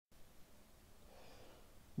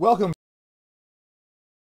Welcome,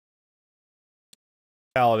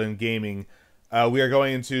 Paladin Gaming. We are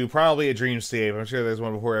going into probably a Dreamscape. I'm sure there's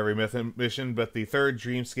one before every mission, but the third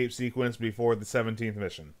Dreamscape sequence before the 17th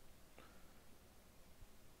mission.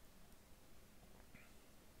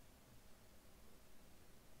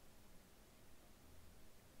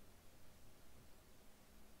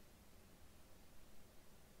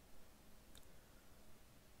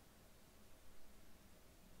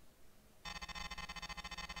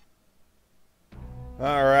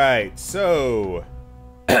 Alright, so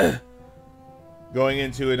going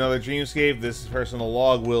into another Dreamscape, this personal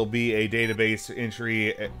log will be a database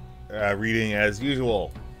entry reading as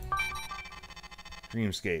usual.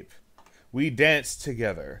 Dreamscape. We danced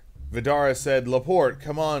together. Vidara said, "Laporte,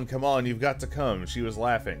 come on, you've got to come." She was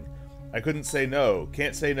laughing. I couldn't say no.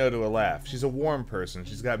 Can't say no to a laugh. She's a warm person.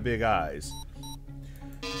 She's got big eyes.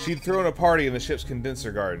 She'd thrown a party in the ship's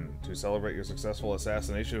condenser garden to celebrate your successful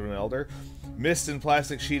assassination of an elder. Mist and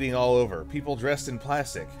plastic sheeting all over. People dressed in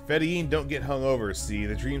plastic. Fedayeen don't get hung over, see?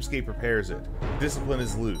 The Dreamscape repairs it. Discipline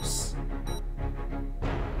is loose.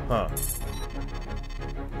 Huh.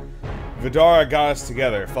 Vidara got us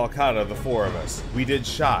together. Falcata, the four of us. We did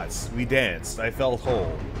shots. We danced. I felt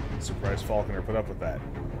whole. Surprised Falconer put up with that.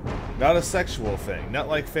 Not a sexual thing. Not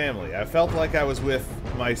like family. I felt like I was with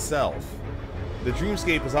myself. The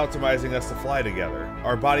Dreamscape is optimizing us to fly together.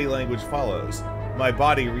 Our body language follows. My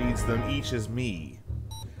body reads them each as me.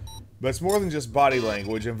 But it's more than just body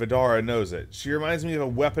language, and Vidara knows it. She reminds me of a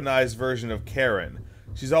weaponized version of Karen.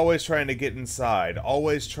 She's always trying to get inside,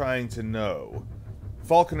 always trying to know.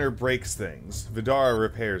 Falconer breaks things. Vidara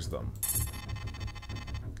repairs them.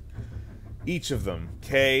 Each of them,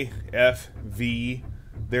 K, F, V,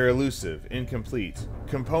 they're elusive, incomplete.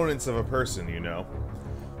 Components of a person, you know.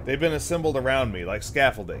 They've been assembled around me, like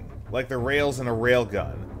scaffolding, like the rails in a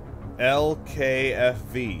railgun.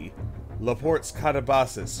 LKFV, Laporte's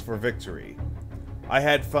Katabasis for victory. I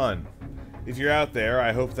had fun. If you're out there,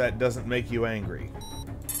 I hope that doesn't make you angry.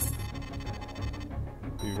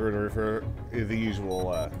 You've heard the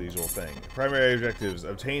usual thing. Primary objectives: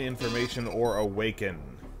 obtain information or awaken.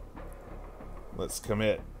 Let's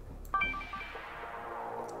commit.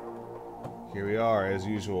 Here we are, as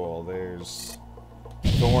usual. There's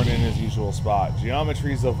Thorn in his usual spot.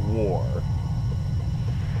 Geometries of war.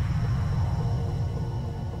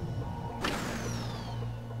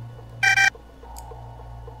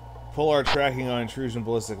 Pull our tracking on intrusion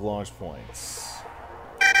ballistic launch points.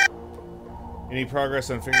 Any progress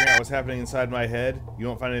on figuring out what's happening inside my head? You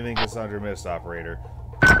won't find anything, Cassandra missed, operator.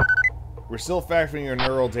 We're still factoring your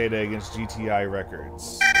neural data against GTI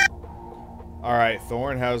records. Alright,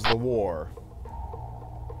 Thorn, how's the war?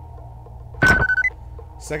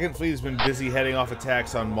 Second Fleet has been busy heading off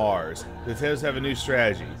attacks on Mars. The Tevs have a new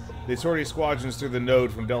strategy. They sortie squadrons through the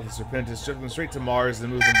node from Delta Serpentis, ship them straight to Mars,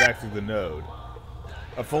 then move them back through the node.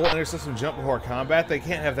 A full intersystem jump before combat? They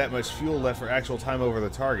can't have that much fuel left for actual time over the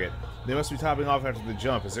target. They must be topping off after the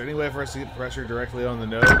jump. Is there any way for us to get pressure directly on the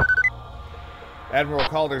node? Admiral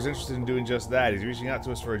Calder's interested in doing just that. He's reaching out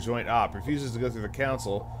to us for a joint op. Refuses to go through the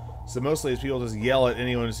council, so mostly his people just yell at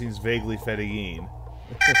anyone who seems vaguely Fedayeen.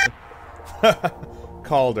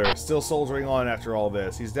 Calder, still soldiering on after all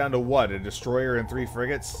this. He's down to what, a destroyer and 3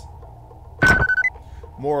 frigates?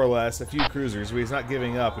 More or less, a few cruisers, but he's not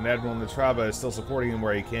giving up, and Admiral Natraba is still supporting him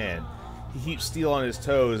where he can. He keeps steel on his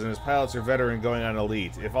toes, and his pilots are veteran going on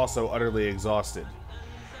elite, if also utterly exhausted.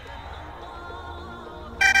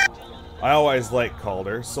 I always liked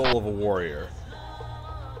Calder, soul of a warrior.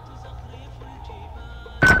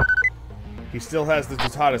 He still has the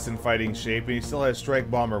Tutatis in fighting shape, and he still has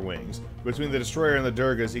strike bomber wings. Between the destroyer and the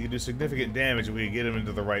Durgas, he can do significant damage if we can get him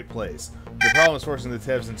into the right place. The problem is forcing the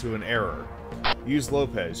Tevs into an error. Use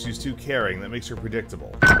Lopez. She's too caring. That makes her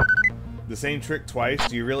predictable. The same trick twice?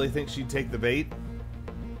 Do you really think she'd take the bait?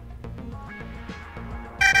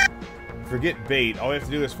 Forget bait. All we have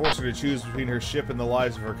to do is force her to choose between her ship and the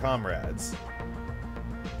lives of her comrades.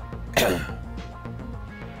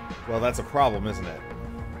 Well, that's a problem, isn't it?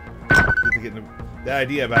 The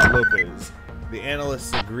idea about Lopez. The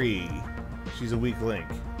analysts agree. She's a weak link.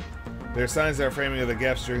 There are signs that our framing of the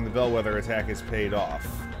gaps during the Bellwether attack has paid off.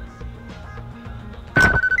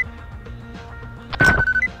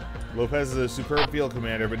 Lopez is a superb field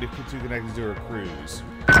commander, but too connected to her crews.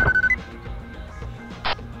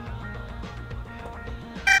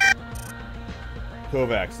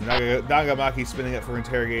 Kovacs. Nagamaki spinning up for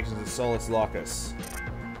interrogations at Solus Locus.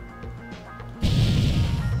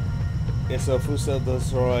 Eso fuso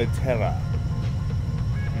destroy terra.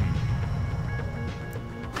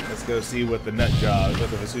 Let's go see what the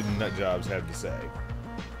Vasudan nut jobs have to say.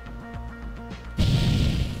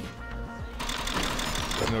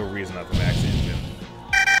 no reason not to max the engine.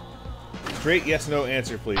 Straight yes-no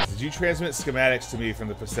answer, please. Did you transmit schematics to me from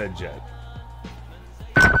the Passed jet?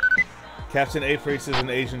 Captain Apris is an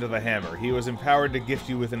agent of the Hammer. He was empowered to gift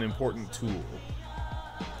you with an important tool.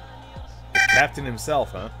 The captain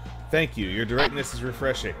himself, huh? Thank you. Your directness is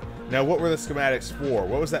refreshing. Now, what were the schematics for?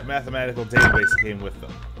 What was that mathematical database that came with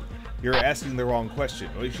them? You're asking the wrong question.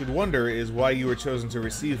 What you should wonder is why you were chosen to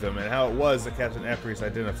receive them and how it was that Captain Apris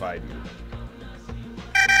identified you.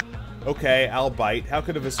 Okay, I'll bite. How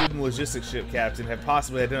could a Vasudin logistics ship captain have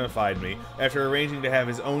possibly identified me after arranging to have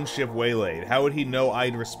his own ship waylaid? How would he know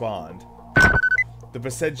I'd respond? The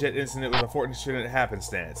Passed jet incident was a fortunate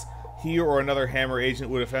happenstance. He or another Hammer agent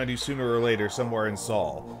would have found you sooner or later somewhere in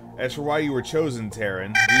Sol. As for why you were chosen,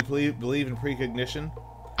 Terran, do you believe in precognition?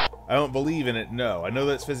 I don't believe in it, no. I know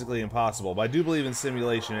that's physically impossible, but I do believe in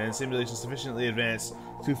simulation, and simulation sufficiently advanced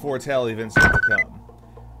to foretell events yet to come.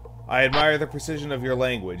 I admire the precision of your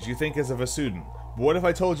language. You think as a Vasudin. But what if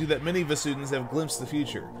I told you that many Vasudins have glimpsed the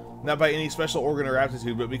future? Not by any special organ or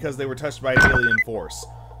aptitude, but because they were touched by an alien force.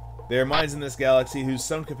 There are minds in this galaxy whose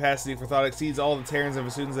some capacity for thought exceeds all the Terrans and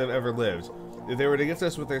Vasudins that have ever lived. If they were to gift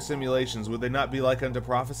us with their simulations, would they not be like unto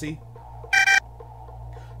prophecy?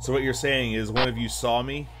 So what you're saying is one of you saw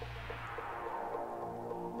me?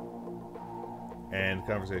 And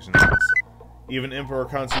conversation ends. Even Emperor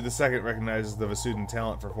Khonsu II recognizes the Vasudin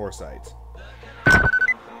talent for foresight.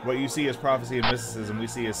 What you see as prophecy and mysticism, we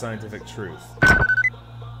see as scientific truth.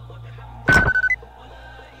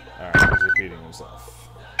 Alright, he's repeating himself.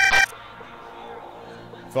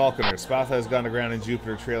 Falconer, Spatha has gone aground in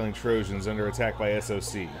Jupiter trailing Trojans under attack by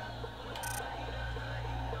SOC.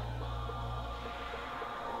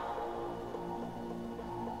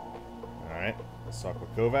 Alright, let's talk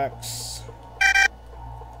with Kovacs.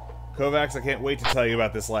 Kovacs, I can't wait to tell you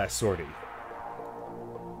about this last sortie.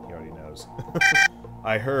 He already knows.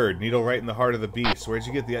 I heard. Needle right in the heart of the beast. Where'd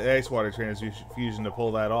you get the ice water transfusion to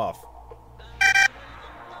pull that off?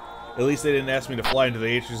 At least they didn't ask me to fly into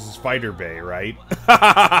the Atreus' fighter bay, right?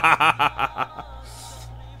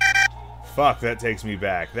 Fuck, that takes me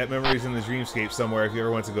back. That memory's in the Dreamscape somewhere if you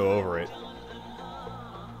ever want to go over it.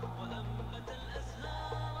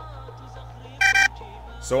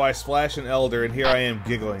 So I splash an elder, and here I am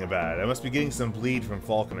giggling about it. I must be getting some bleed from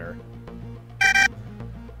Falconer.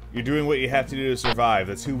 You're doing what you have to do to survive.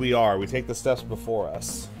 That's who we are. We take the steps before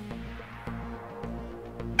us.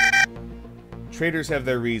 Traitors have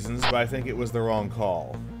their reasons, but I think it was the wrong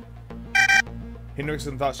call.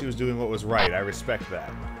 Hendrickson thought she was doing what was right. I respect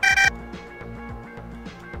that.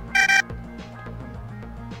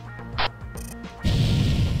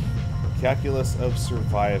 Calculus of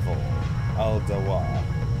Survival. Al-Dawa.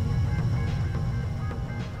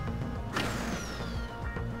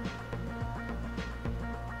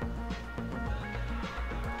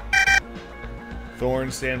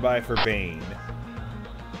 Thorn, stand by for Bane.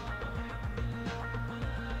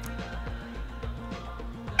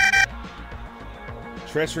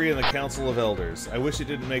 Treachery in the Council of Elders. I wish it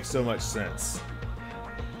didn't make so much sense.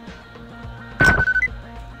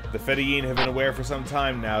 The Fedayeen have been aware for some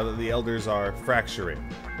time now that the Elders are fracturing.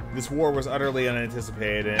 This war was utterly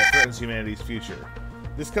unanticipated, and it threatens humanity's future.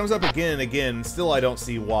 This comes up again and again, still I don't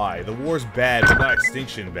see why. The war's bad, but not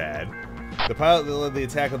extinction bad. The pilot that led the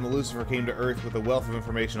attack on the Lucifer came to Earth with a wealth of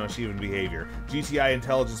information on Shivan behavior. GTI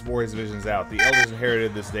intelligence bore his visions out. The Elders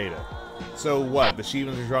inherited this data. So what, the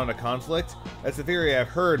Shivans are drawn to conflict? That's a theory I've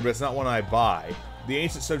heard, but it's not one I buy. The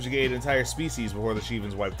ancients subjugated entire species before the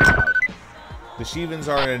Shivans wiped them out. The Shivans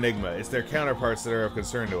are an enigma. It's their counterparts that are of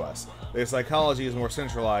concern to us. Their psychology is more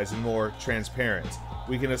centralized and more transparent.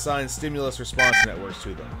 We can assign stimulus response networks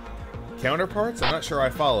to them. Counterparts? I'm not sure I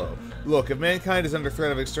follow. Look, if mankind is under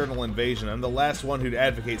threat of external invasion, I'm the last one who'd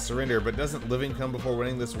advocate surrender, but doesn't living come before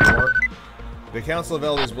winning this war? The Council of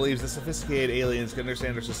Elders believes that sophisticated aliens can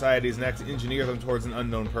understand our societies and act to engineer them towards an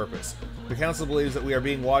unknown purpose. The Council believes that we are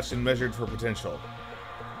being watched and measured for potential.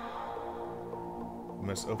 We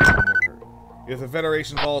must open the hurt. If the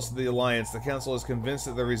Federation falls to the Alliance, the Council is convinced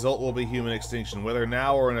that the result will be human extinction, whether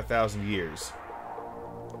now or in 1,000 years.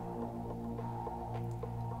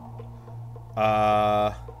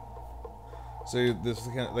 So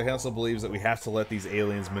the Council believes that we have to let these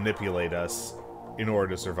aliens manipulate us in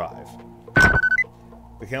order to survive.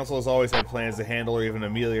 The Council has always had plans to handle or even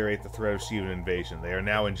ameliorate the threat of Shivan invasion. They are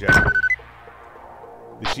now in jeopardy.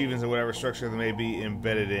 The Shivans, in whatever structure they may be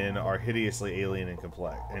embedded in, are hideously alien and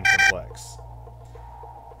complex.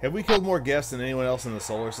 Have we killed more guests than anyone else in the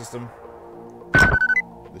solar system?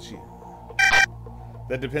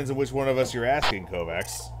 That depends on which one of us you're asking,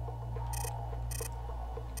 Kovacs.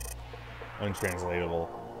 Untranslatable.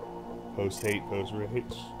 Post-hate,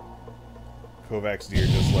 post-rage. Kovacs deer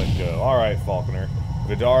just let go. Alright, Falconer.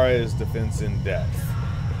 Vidara is defense in depth.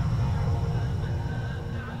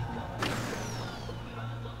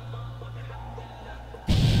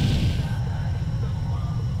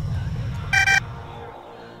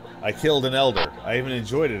 I killed an elder. I even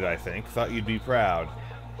enjoyed it, I think. Thought you'd be proud.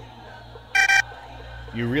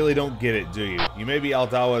 You really don't get it, do you? You may be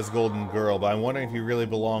Aldawa's golden girl, but I'm wondering if you really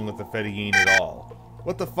belong with the Fedayeen at all.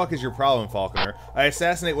 What the fuck is your problem, Falconer? I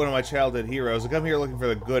assassinate one of my childhood heroes. I come here looking for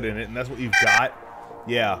the good in it, and that's what you've got?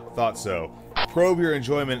 Yeah, thought so. Probe your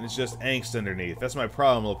enjoyment, it's just angst underneath. That's my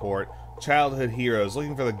problem, Laporte. Childhood heroes,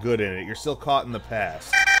 looking for the good in it. You're still caught in the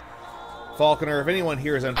past. Falconer, if anyone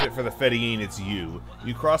here is unfit for the Fedayeen, it's you.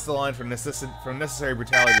 You cross the line from necessary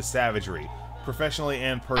brutality to savagery, professionally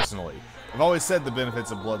and personally. I've always said the benefits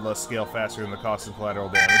of bloodlust scale faster than the cost of collateral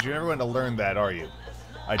damage. You're never going to learn that, are you?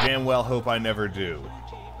 I damn well hope I never do.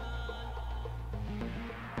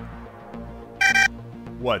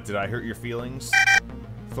 What, did I hurt your feelings?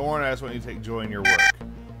 Thorn, I just want you to take joy in your work.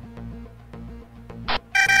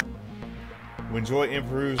 When joy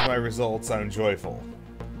improves my results, I'm joyful.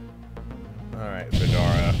 Alright,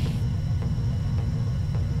 Vidara.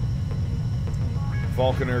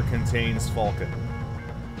 Falconer contains Falcon.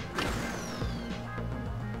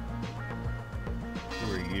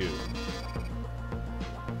 Who are you?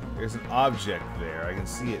 There's an object there. I can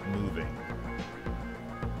see it moving.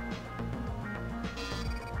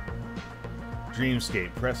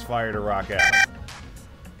 Dreamscape. Press fire to rock out.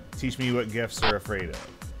 Teach me what Gefs are afraid of.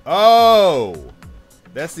 Oh!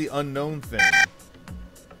 That's the unknown thing.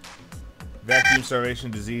 Vacuum, starvation,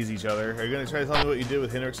 disease, each other. Are you going to try to tell me what you did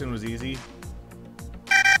with Henriksen was easy?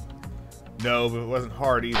 No, but it wasn't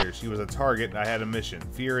hard either. She was a target and I had a mission.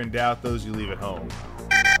 Fear and doubt those you leave at home.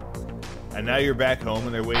 And now you're back home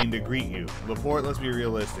and they're waiting to greet you. Laporte, let's be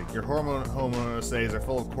realistic. Your hormone stays are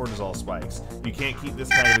full of cortisol spikes. You can't keep this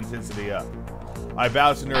kind of intensity up. I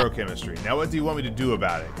bow to neurochemistry. Now what do you want me to do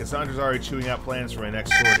about it? Cassandra's already chewing out plans for my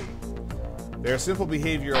next sortie. There are simple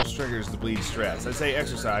behavioral triggers to bleed stress. I'd say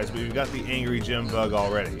exercise, but you've got the angry gem bug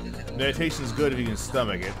already. Meditation's good if you can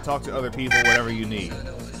stomach it. Talk to other people, whatever you need.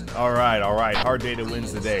 Alright, alright. Hard data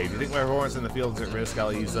wins the day. If you think my performance in the field is at risk,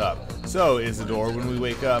 I'll ease up. So, Isidore, when we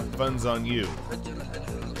wake up, fun's on you.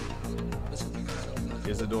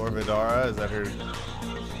 Isidore Vidara, is that her?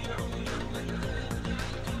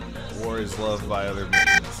 War is loved by other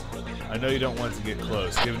means. I know you don't want to get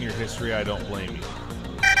close. Given your history, I don't blame you.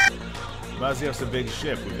 Masyaf's a big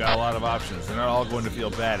ship. We've got a lot of options. They're not all going to feel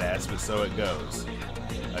badass, but so it goes.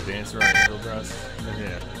 A dancer on a dress?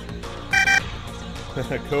 Yeah.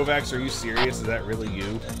 Kovacs, are you serious? Is that really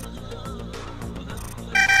you?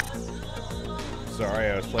 Sorry,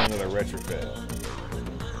 I was playing with a retrofit.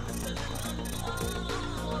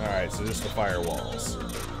 Alright, so just the firewalls.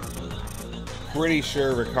 Pretty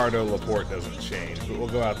sure Ricardo Laporte doesn't change, but we'll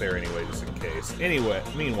go out there anyway, just in case. Anyway,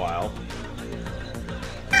 meanwhile...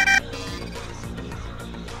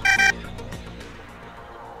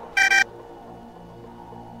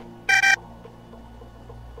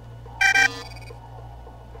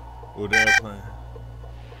 plan.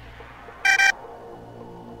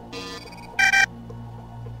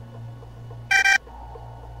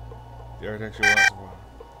 The architecture wants to...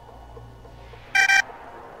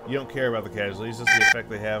 You don't care about the casualties, just the effect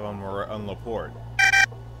they have on Laporte.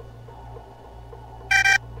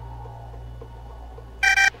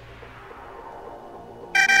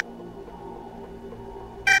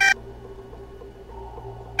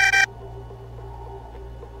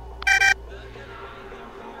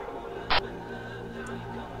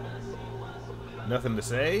 Nothing to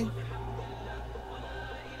say?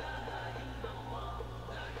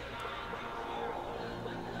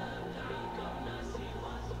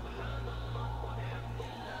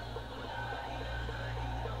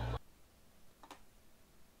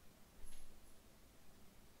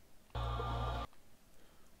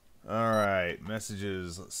 Alright,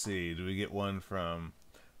 messages. Let's see. Do we get one from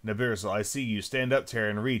Nabirsal? I see you. Stand up,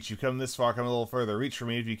 Terran. Reach. You come this far, come a little further. Reach for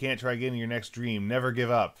me. If you can't, try again in your next dream. Never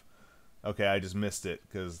give up. Okay, I just missed it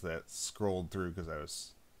because that scrolled through because I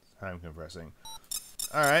was time compressing.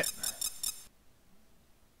 Alright.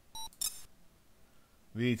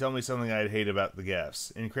 V, tell me something I'd hate about the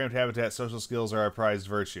Gefs. In cramped habitat, social skills are our prized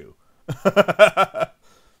virtue. I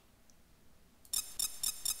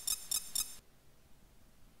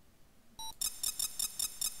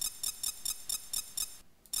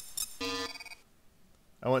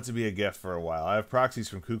want to be a Gef for a while. I have proxies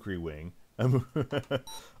from Kukri Wing.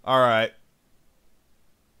 Alright.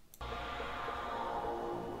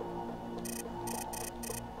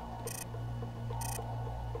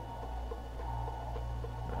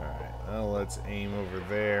 let's aim over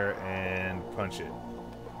there and punch it.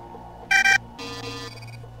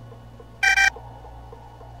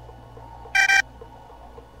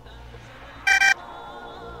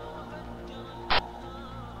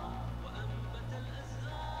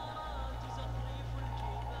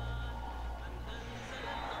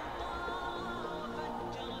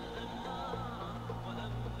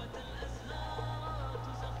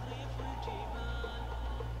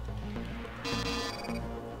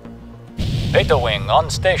 Beta Wing on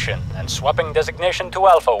station and swapping designation to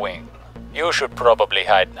Alpha Wing. You should probably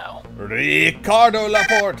hide now. Ricardo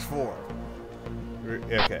Laporte 4.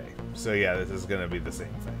 Okay, so yeah, this is gonna be the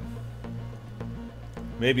same thing.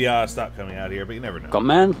 Maybe I'll stop coming out here, but you never know.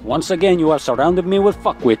 Command, once again you have surrounded me with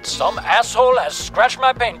fuckwits. Some asshole has scratched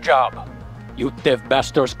my paint job. You dev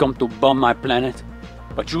bastards come to bomb my planet,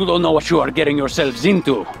 but you don't know what you are getting yourselves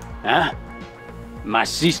into, huh? My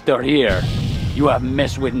sister here. You have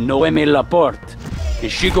messed with Noemi Laporte.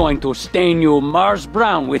 Is she going to stain you Mars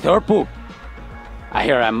brown with her poop? I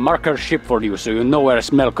hear a marker ship for you so you know where the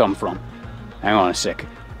smell come from. Hang on a sec.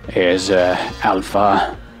 Here's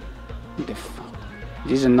Alpha. What the fuck?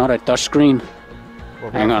 This is not a touchscreen.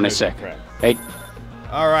 Hang on a sec. Hey.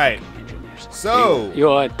 Alright. So, Hey,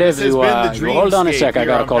 you, this has been the you hold on a sec, I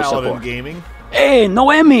gotta call Paladin support. Gaming. Hey,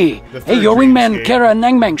 Noemi! Hey, your wingman, Kara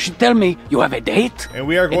Nangbang, she tell me you have a date? And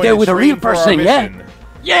we are going a date to with a real train for our person, yeah? mission.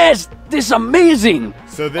 Yes, this is amazing!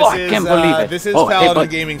 So this I can't believe it. This is hey, Paladin but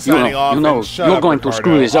Gaming signing off. You know, and shut you're up, going to Ricardo.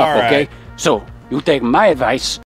 screw this up, All right. okay? So, you take my advice,